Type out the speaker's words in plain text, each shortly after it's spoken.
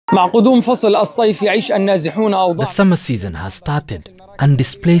The summer season has started and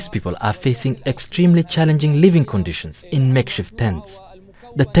displaced people are facing extremely challenging living conditions in makeshift tents.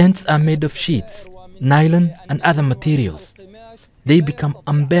 The tents are made of sheets, nylon and other materials. They become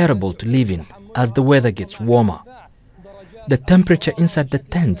unbearable to live in as the weather gets warmer. The temperature inside the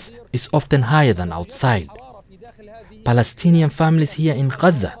tents is often higher than outside. Palestinian families here in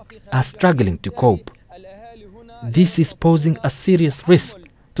Gaza are struggling to cope. This is posing a serious risk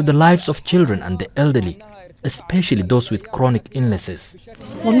to the lives of children and the elderly, especially those with chronic illnesses.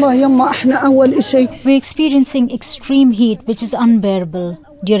 We're experiencing extreme heat, which is unbearable.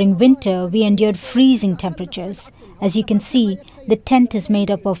 During winter, we endured freezing temperatures. As you can see, the tent is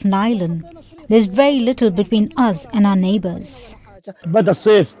made up of nylon. There's very little between us and our neighbors.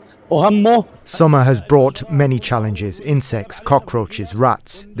 Summer has brought many challenges: insects, cockroaches,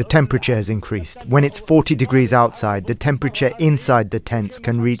 rats. The temperature has increased. When it's 40 degrees outside, the temperature inside the tents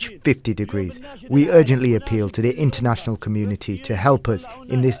can reach 50 degrees. We urgently appeal to the international community to help us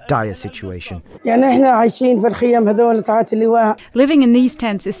in this dire situation. Living in these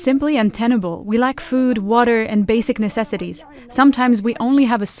tents is simply untenable. We lack food, water, and basic necessities. Sometimes we only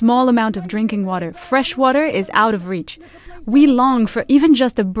have a small amount of drinking water. Fresh water is out of reach. We long for even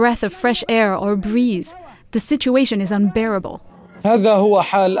just a breath of fresh air or breeze. The situation is unbearable. These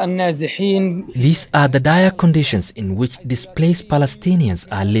are the dire conditions in which displaced Palestinians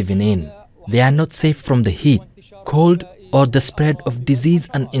are living in. They are not safe from the heat, cold, or the spread of disease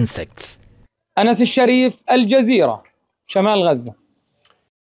and insects. Al-Sharif, Jazeera, شمال غزة.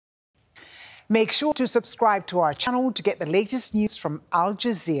 Make sure to subscribe to our channel to get the latest news from Al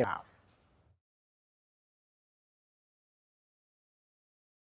Jazeera.